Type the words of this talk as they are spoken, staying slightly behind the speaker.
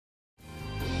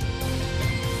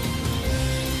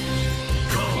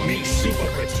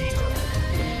SuperTogito.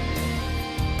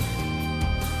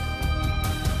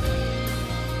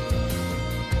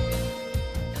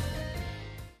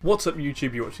 What's up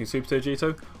YouTube, you're watching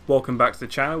SuperTogito. Welcome back to the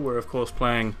channel. We're of course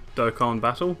playing Dokkan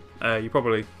Battle. You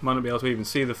probably might not be able to even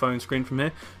see the phone screen from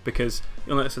here because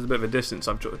you'll notice there's a bit of a distance.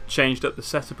 I've changed up the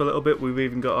setup a little bit. We've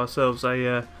even got ourselves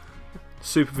a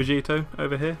SuperTogito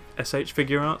over here, SH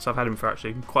figure arts. I've had him for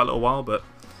actually quite a little while, but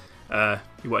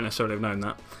you won't necessarily have known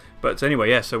that. But anyway,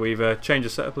 yeah, so we've changed the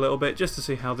setup a little bit just to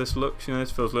see how this looks. You know,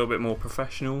 this feels a little bit more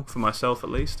professional for myself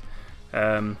at least.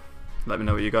 Let me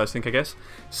know what you guys think, I guess.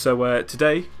 So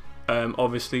today,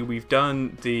 obviously we've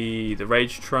done the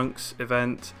Rage Trunks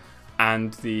event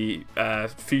and the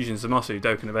Fusion Zamasu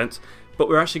Dokkan events, but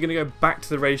we're actually going to go back to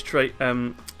the the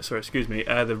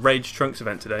Rage Trunks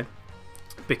event today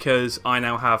because I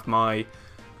now have my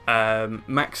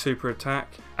Max Super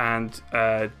Attack and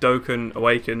Dokkan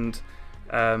Awakened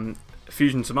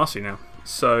Fusion Zamasu now,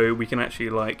 so we can actually,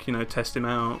 like, you know, test him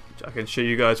out. I can show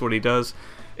you guys what he does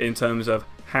in terms of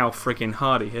how freaking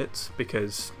hard he hits,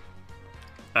 because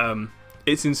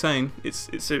it's insane. It's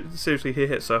seriously, he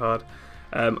hits so hard.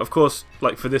 Of course,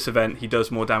 like for this event, he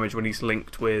does more damage when he's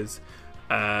linked with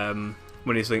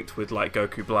like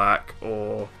Goku Black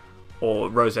or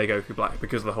Rose Goku Black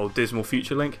because of the whole Dismal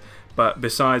Future link. But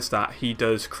besides that, he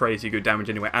does crazy good damage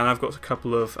anyway. And I've got a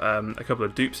couple of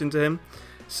dupes into him,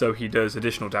 so he does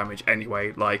additional damage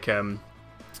anyway, like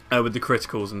with the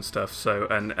criticals and stuff, so,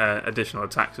 and additional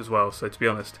attacks as well. So to be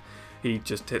honest, he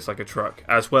just hits like a truck,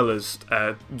 as well as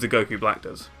the Goku Black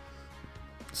does.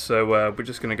 So we're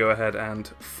just going to go ahead and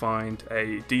find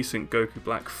a decent Goku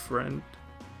Black friend.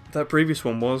 That previous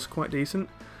one was quite decent,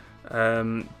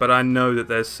 but I know that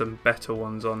there's some better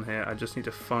ones on here. I just need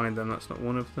to find them. That's not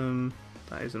one of them.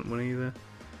 That isn't one either.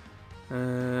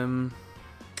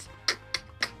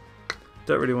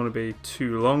 Don't really want to be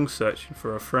too long searching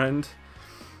for a friend.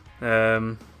 I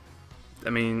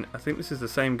mean, I think this is the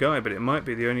same guy, but it might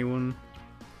be the only one.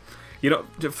 You know,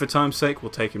 for time's sake, we'll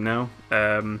take him now.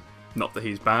 Not that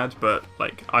he's bad, but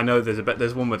like, I know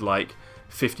there's one with like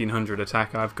 1500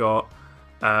 attack I've got,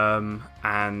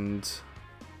 and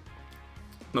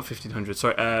not 1500,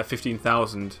 sorry,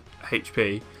 15,000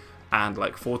 HP and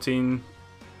like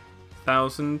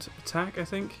 14,000 attack, I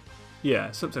think.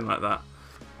 Yeah, something like that.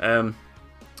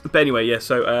 But anyway, yeah,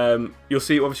 so you'll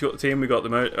see, obviously got the team. We've got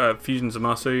the Fusion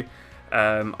Zamasu.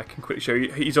 I can quickly show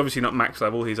you. He's obviously not max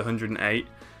level, he's 108.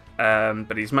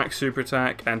 But he's max super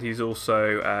attack, and he's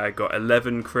also got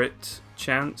 11 crit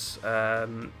chance.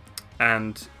 And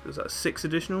is that 6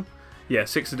 additional? Yeah,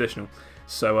 6 additional.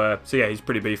 So yeah, he's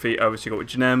pretty beefy. Obviously got with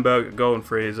Janembo, Golden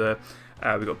Freezer.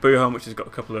 We've got Buhan, which has got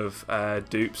a couple of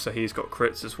dupes, so he's got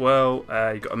crits as well.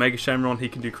 You've got Omega Shenron, he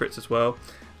can do crits as well.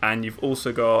 And you've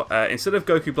also got, instead of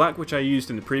Goku Black, which I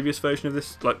used in the previous version of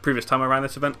this, like previous time I ran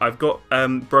this event, I've got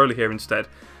Broly here instead.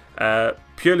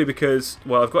 Purely because,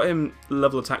 well, I've got him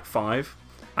level attack 5,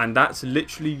 and that's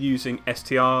literally using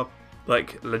STR,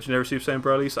 like Legendary Super Saiyan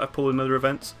Broly's that I pulled in other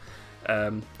events.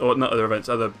 Or not other events,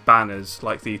 other banners,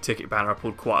 like the ticket banner I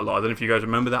pulled quite a lot. I don't know if you guys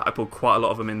remember that. I pulled quite a lot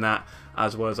of them in that,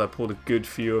 as well as I pulled a good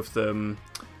few of them,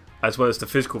 as well as the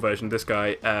physical version of this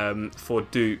guy, for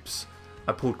dupes.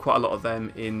 I pulled quite a lot of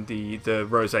them in the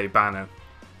Rose banner.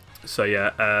 So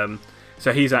yeah,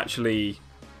 so he's actually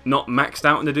not maxed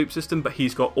out in the dupe system, but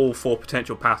he's got all 4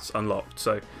 potential paths unlocked.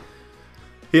 So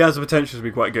he has the potential to be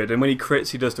quite good. And when he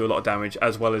crits, he does do a lot of damage,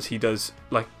 as well as he does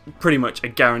like pretty much a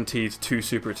guaranteed 2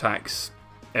 super attacks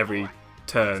every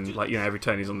turn. Like, you know, every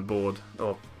turn he's on the board,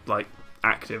 or like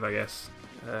active, I guess.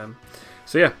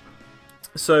 So yeah.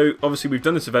 So obviously we've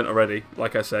done this event already.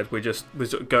 Like I said, we're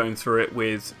sort of going through it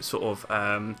with sort of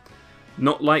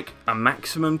not like a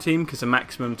maximum team, because a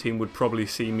maximum team would probably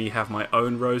see me have my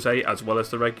own Rose as well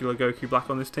as the regular Goku Black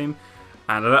on this team,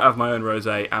 and I don't have my own Rose,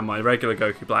 and my regular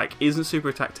Goku Black isn't Super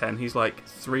Attack 10. He's like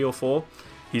 3 or 4.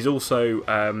 He's also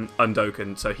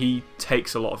Undoken, so he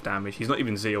takes a lot of damage. He's not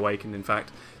even Z Awakened, in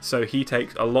fact, so he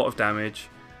takes a lot of damage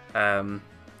when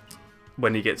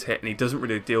he gets hit, and he doesn't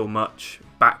really deal much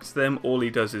back to them. All he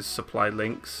does is supply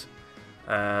links,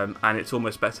 and it's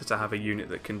almost better to have a unit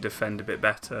that can defend a bit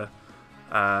better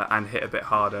and hit a bit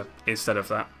harder instead of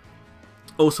that.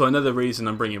 Also, another reason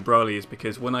I'm bringing Broly is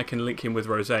because when I can link him with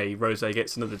Rose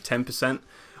gets another 10%,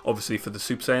 obviously for the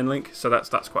Super Saiyan link, so that's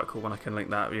quite cool when I can link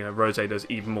that. You know, Rose does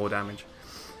even more damage,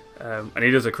 and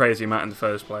he does a crazy amount in the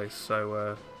first place.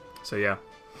 So yeah.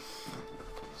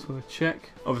 So I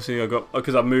check. Obviously,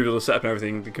 because I've moved all the setup and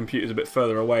everything, the computer's a bit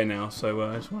further away now. So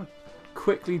I just want to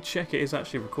quickly check it is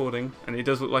actually recording, and it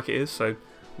does look like it is. So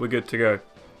we're good to go.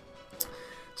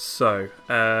 So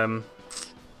I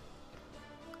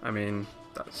mean,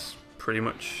 that's pretty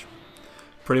much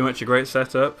a great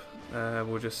setup.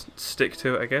 We'll just stick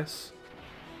to it, I guess.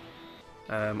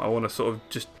 I want to sort of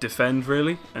just defend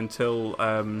really until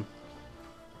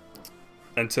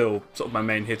sort of my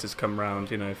main hitters come around,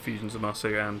 you know, Fusion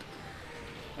Zamasu and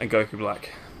Goku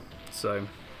Black. So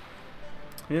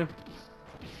yeah,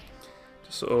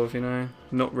 just sort of, you know,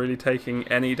 not really taking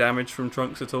any damage from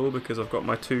Trunks at all because I've got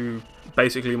my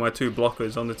basically my two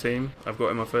blockers on the team I've got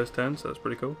in my first turn, so that's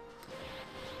pretty cool.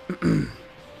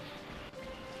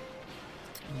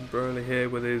 Broly here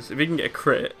with his, if he can get a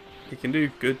crit, he can do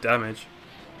good damage.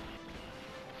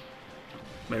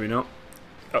 Maybe not.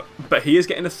 Oh, but he is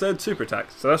getting a third super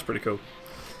attack, so that's pretty cool.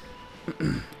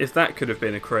 If that could have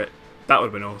been a crit, that would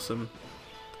have been awesome.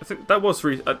 I think that was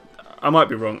 3. I might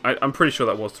be wrong. I'm pretty sure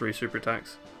that was 3 super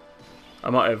attacks. I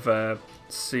might have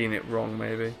seen it wrong,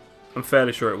 maybe. I'm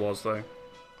fairly sure it was, though.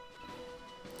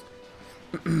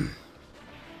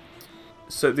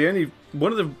 So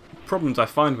one of the problems I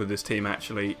find with this team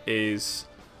actually is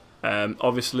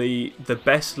obviously the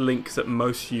best link that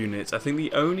most units, I think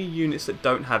the only units that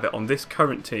don't have it on this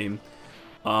current team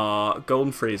are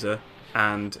Golden Frieza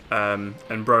and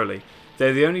Broly.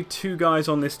 They're the only 2 guys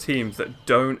on this team that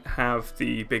don't have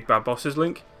the Big Bad Bosses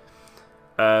link,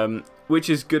 which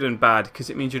is good and bad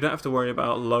because it means you don't have to worry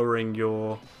about lowering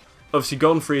your... Obviously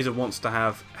Golden Frieza wants to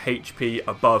have HP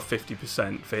above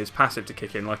 50% for his passive to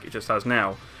kick in like it just has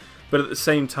now, but at the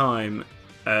same time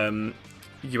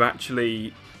you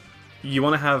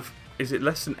want to have, is it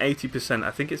less than 80%?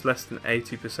 I think it's less than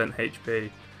 80% HP.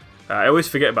 I always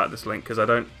forget about this link because I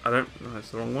don't, no,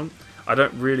 that's the wrong one. I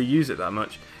don't really use it that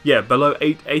much. Yeah, below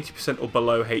 80% or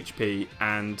below HP,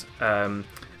 and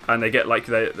they get, like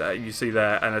you see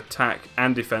there, an attack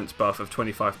and defense buff of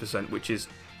 25%, which is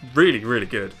really, really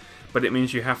good. But it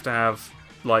means you have to have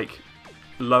like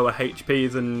lower HP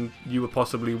than you would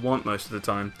possibly want most of the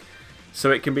time.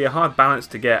 So it can be a hard balance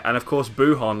to get, and of course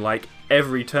Buhon, like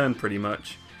every turn pretty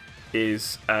much,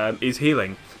 is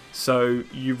healing. So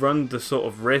you run the sort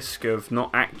of risk of not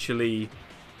actually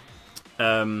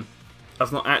being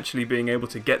able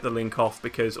to get the link off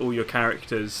because all your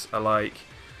characters are like,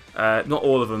 not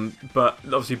all of them, but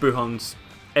obviously Buhon's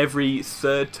every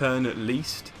 3rd turn at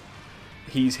least,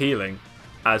 he's healing,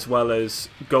 as well as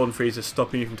Golden Frieza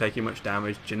stopping you from taking much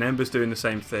damage. Janemba's doing the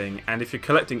same thing, and if you're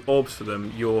collecting orbs for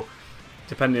them, you're,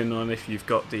 depending on if you've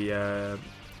got the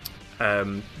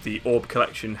orb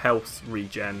collection health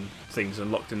regen things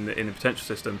unlocked in the potential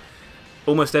system,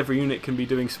 almost every unit can be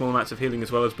doing small amounts of healing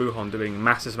as well as Buhon doing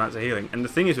massive amounts of healing. And the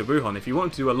thing is with Buhon, if you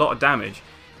want him to do a lot of damage,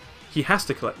 he has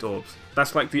to collect orbs.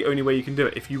 That's like the only way you can do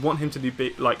it. If you want him to do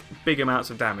big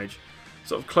amounts of damage,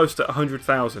 sort of close to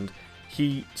 100,000,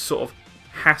 he sort of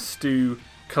has to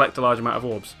collect a large amount of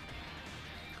orbs.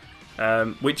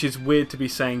 Which is weird to be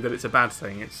saying that it's a bad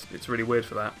thing. It's really weird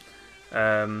for that.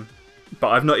 But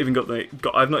I've not even got the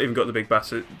big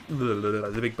bastards,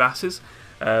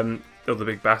 or the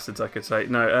big bastards, I could say.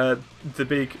 No, the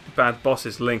Big Bad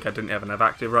Bosses link I didn't even have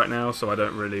active right now, so I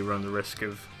don't really run the risk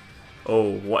of,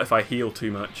 oh, what if I heal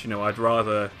too much? You know, I'd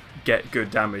rather get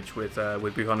good damage with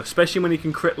Buhon, especially when he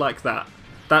can crit like that.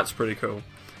 That's pretty cool.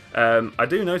 I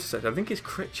do notice that I think his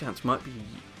crit chance might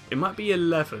be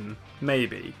 11,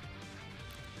 maybe.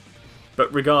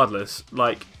 But regardless,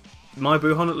 like my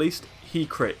Buhon at least, he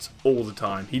crits all the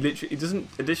time. He doesn't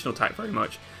additional attack very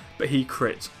much, but he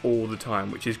crits all the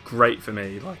time, which is great for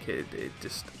me. Like it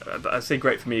just, I say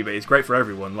great for me, but it's great for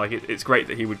everyone. Like it's great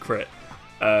that he would crit.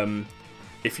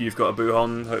 If you've got a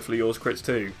Buhon, hopefully yours crits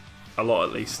too, a lot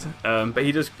at least. But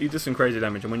he does some crazy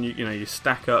damage, and when you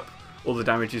stack up all the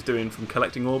damage he's doing from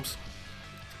collecting orbs,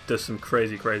 does some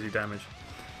crazy damage.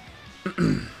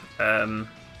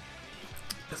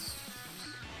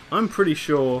 I'm pretty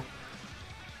sure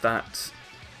that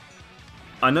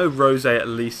I know Rose at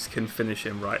least can finish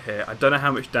him right here. I don't know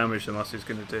how much damage Zamasu's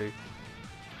going to do.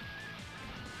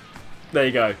 There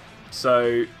you go.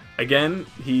 So again,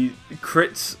 he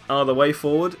crits are the way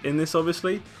forward in this,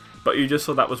 obviously. But you just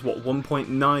saw that was what,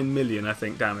 1.9 million, I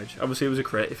think, damage. Obviously, it was a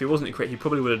crit. If it wasn't a crit, he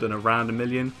probably would have done around 1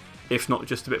 million, if not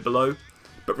just a bit below.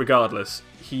 But regardless,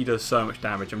 he does so much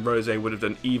damage, and Rose would have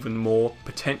done even more,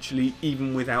 potentially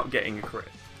even without getting a crit.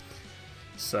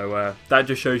 So that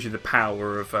just shows you the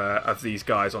power of these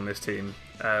guys on this team.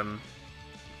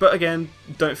 But again,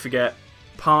 don't forget,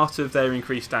 part of their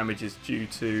increased damage is due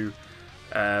to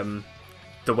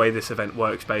the way this event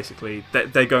works. Basically,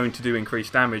 they're going to do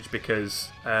increased damage because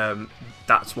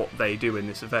that's what they do in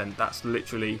this event. That's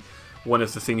literally one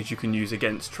of the things you can use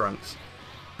against Trunks.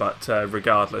 But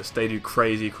regardless, they do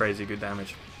crazy good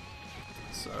damage.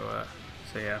 So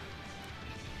yeah.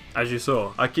 As you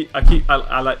saw, I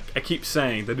keep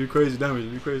saying they do crazy damage,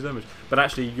 they do crazy damage, but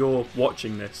actually you're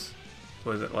watching this.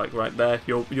 What is it like right there?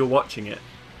 You're watching it,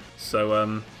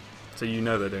 so so you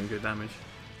know they're doing good damage.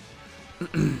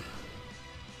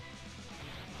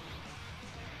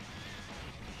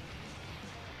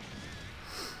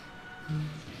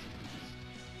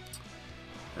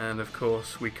 And of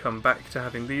course we come back to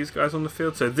having these guys on the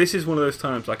field. So this is one of those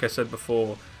times, like I said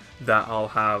before, that I'll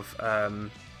have,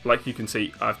 like you can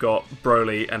see, I've got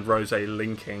Broly and Rose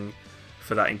linking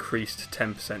for that increased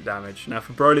 10% damage. Now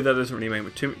for Broly that doesn't really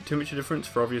make too much of a difference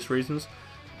for obvious reasons,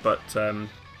 but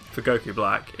for Goku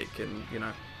Black it can, you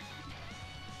know,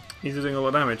 he's doing a lot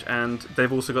of damage, and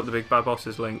they've also got the big bad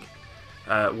bosses link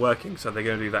working, so they're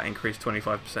going to do that increased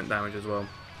 25% damage as well.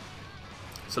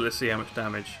 So let's see how much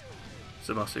damage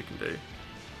Zamasu can do.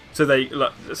 So they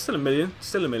look, still a million,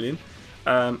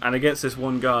 and against this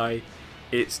one guy,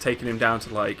 it's taken him down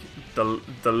to like the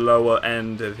lower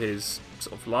end of his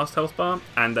sort of last health bar,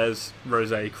 and there's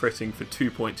Rose critting for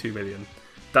 2.2 million.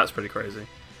 That's pretty crazy.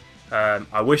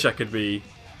 I wish I could be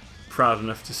proud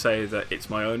enough to say that it's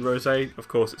my own Rose. Of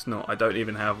course it's not. I don't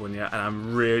even have one yet, and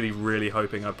I'm really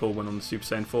hoping I pull one on the Super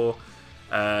Saiyan 4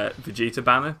 Vegeta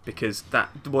banner, because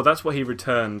that's what he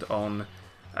returned on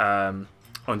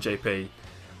JP.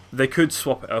 They could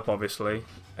swap it up, obviously.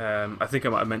 I think I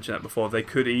might have mentioned that before. They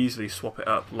could easily swap it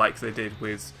up like they did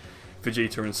with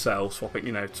Vegeta and Cell,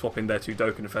 swapping their two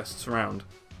Dokkan Fests around.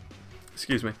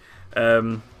 Excuse me.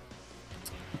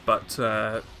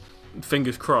 But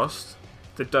fingers crossed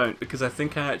they don't, because I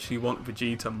think I actually want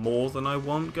Vegeta more than I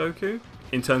want Goku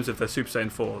in terms of their Super Saiyan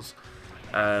 4s.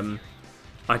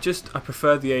 I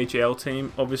prefer the AGL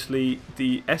team. Obviously,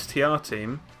 the STR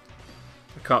team,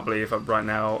 I can't believe right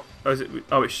now. Oh,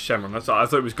 it's Shenron. I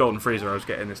thought it was Golden Frieza I was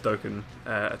getting this Dokkan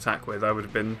attack with. I would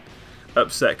have been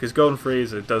upset because Golden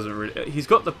Frieza doesn't really. He's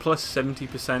got the plus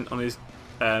 70% on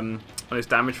his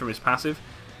damage from his passive,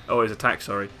 or his attack.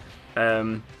 Sorry,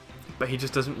 but he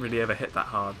just doesn't really ever hit that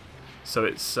hard. So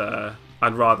it's I'd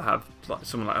rather have like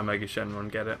someone like Omega Shenron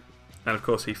get it, and of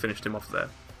course he finished him off there.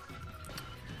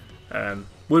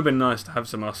 Would have been nice to have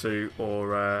Zamasu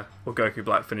or Goku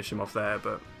Black finish him off there,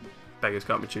 but beggars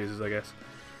can't be choosers, I guess.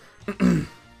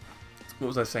 What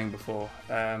was I saying before?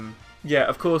 Yeah,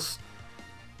 of course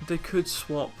they could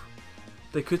swap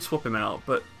him out,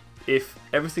 but if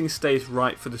everything stays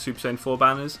right for the Super Saiyan 4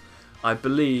 banners, I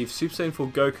believe Super Saiyan 4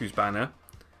 Goku's banner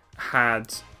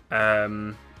had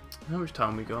how much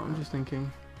time we got? I'm just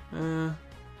thinking.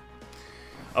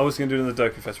 I was going to do it in the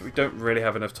Dokkan Fest, but we don't really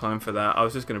have enough time for that. I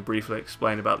was just going to briefly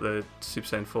explain about the Super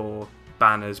Saiyan 4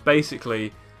 banners.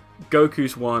 Basically,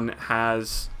 Goku's one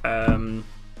has... I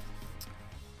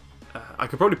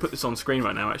could probably put this on screen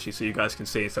right now, actually, so you guys can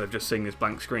see instead of just seeing this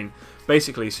blank screen.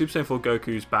 Basically, Super Saiyan 4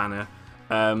 Goku's banner,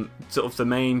 sort of the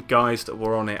main guys that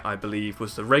were on it, I believe,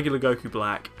 was the regular Goku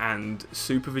Black and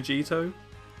Super Vegito.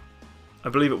 I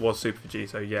believe it was Super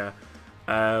Vegito, yeah.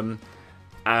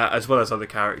 As well as other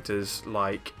characters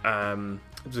like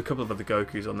there's a couple of other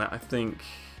Gokus on that. I think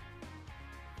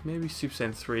maybe Super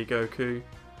Saiyan 3 Goku,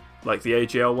 like the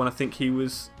AGL one. I think he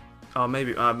was. Oh,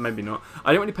 maybe not.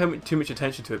 I don't really pay too much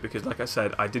attention to it because, like I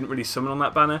said, I didn't really summon on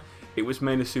that banner. It was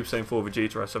mainly Super Saiyan 4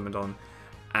 Vegeta I summoned on,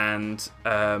 and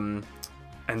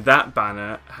that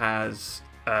banner has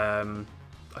I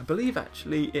believe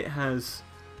actually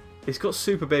it's got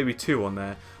Super Baby 2 on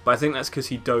there, but I think that's because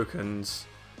he Dokkans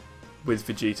with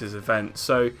Vegeta's event.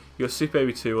 So your Super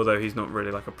Baby 2, although he's not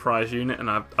really like a prize unit, and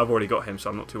I've already got him, so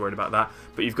I'm not too worried about that.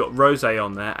 But you've got Rose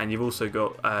on there, and you've also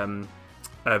got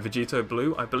Vegito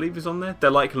Blue, I believe, is on there.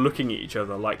 They're like looking at each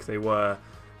other like they were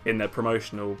in their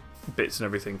promotional bits and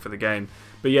everything for the game.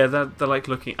 But yeah, they're like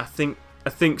looking. I think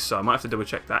so. I might have to double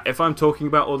check that. If I'm talking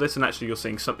about all this and actually you're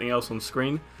seeing something else on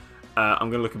screen, I'm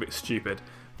going to look a bit stupid.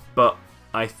 But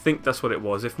I think that's what it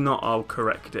was. If not, I'll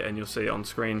correct it and you'll see it on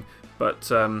screen.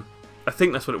 But I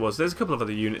think that's what it was. There's a couple of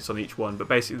other units on each one, but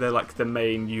basically they're like the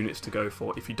main units to go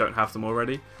for if you don't have them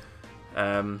already.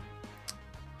 And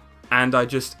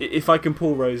if I can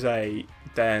pull Rose,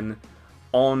 then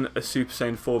on a Super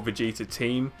Saiyan 4 Vegeta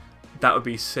team, that would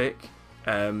be sick.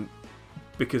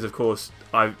 Because of course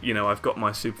I've got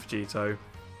my Super Vegito,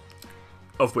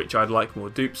 of which I'd like more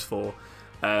dupes for.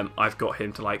 I've got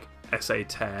him to like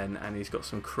SA10, and he's got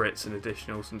some crits and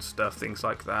additionals and stuff, things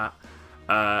like that.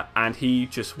 And he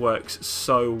just works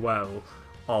so well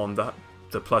on the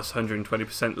plus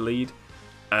 120% lead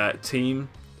team,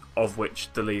 of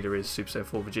which the leader is Super Saiyan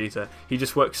 4 Vegeta. He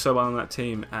just works so well on that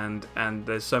team, and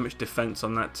there's so much defense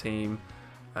on that team.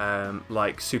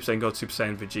 Like Super Saiyan God, Super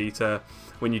Saiyan Vegeta,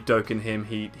 when you Dokkan him,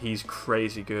 he's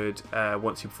crazy good.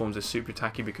 Once he performs a super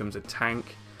attack, he becomes a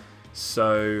tank.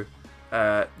 So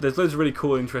there's loads of really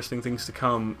cool, interesting things to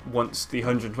come once the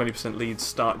 120% leads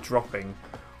start dropping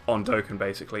on Dokkan,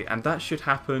 basically, and that should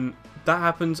happen. That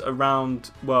happens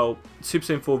around, well, Super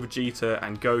Saiyan 4 Vegeta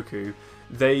and Goku.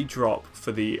 They drop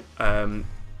for the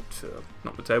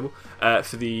not the table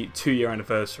for the 2-year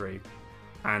anniversary,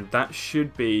 and that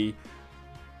should be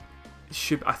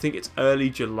I think it's early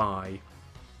July.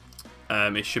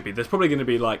 It should be. There's probably going to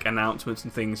be like announcements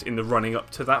and things in the running up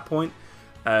to that point,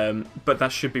 but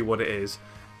that should be what it is.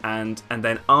 And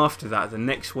then after that, the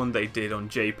next one they did on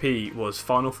JP was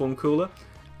Final Form Cooler,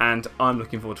 and I'm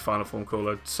looking forward to Final Form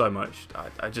Cooler so much.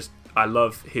 I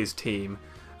love his team.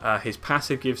 His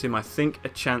passive gives him, I think, a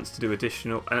chance to do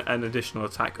an additional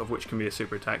attack, of which can be a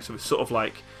super attack. So it's sort of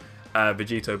like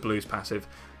Vegito Blue's passive,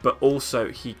 but also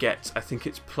he gets, I think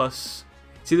it's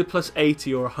either plus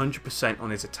 80 or 100%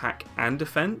 on his attack and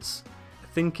defense. I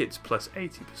think it's plus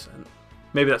 80%.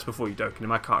 Maybe that's before you Dokkan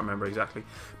him, I can't remember exactly.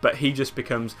 But he just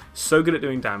becomes so good at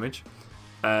doing damage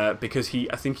because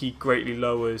I think he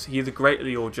either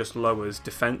greatly or just lowers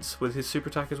defense with his super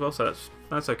attack as well, so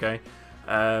that's okay.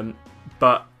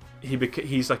 But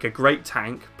he's like a great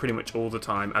tank pretty much all the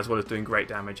time, as well as doing great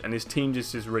damage, and his team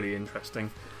just is really interesting.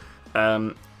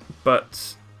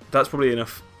 But that's probably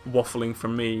enough waffling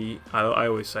from me. I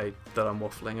always say that I'm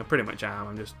waffling. I pretty much am.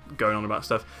 I'm just going on about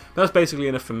stuff. But that's basically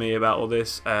enough for me about all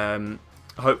this.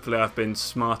 Hopefully I've been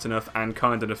smart enough and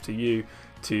kind enough to you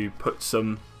to put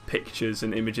some pictures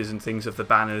and images and things of the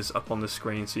banners up on the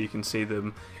screen so you can see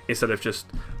them, instead of just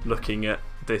looking at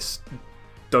this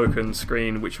Dokkan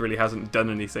screen, which really hasn't done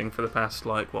anything for the past,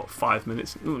 like, what, 5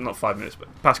 minutes? Not 5 minutes, but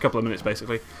past couple of minutes,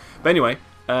 basically. But anyway,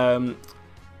 I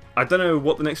don't know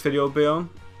what the next video will be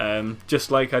on.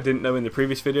 Just like I didn't know in the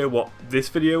previous video what this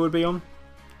video would be on,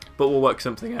 but we'll work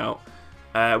something out.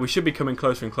 We should be coming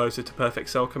closer and closer to Perfect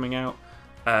Cell coming out.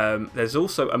 There's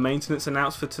also a maintenance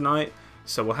announced for tonight,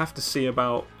 so we'll have to see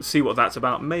what that's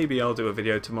about. Maybe I'll do a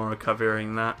video tomorrow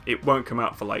covering that. It won't come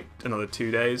out for like another 2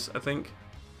 days, I think.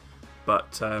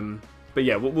 But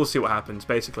yeah, we'll see what happens,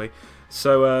 basically.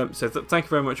 So thank you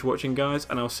very much for watching, guys,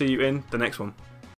 and I'll see you in the next one.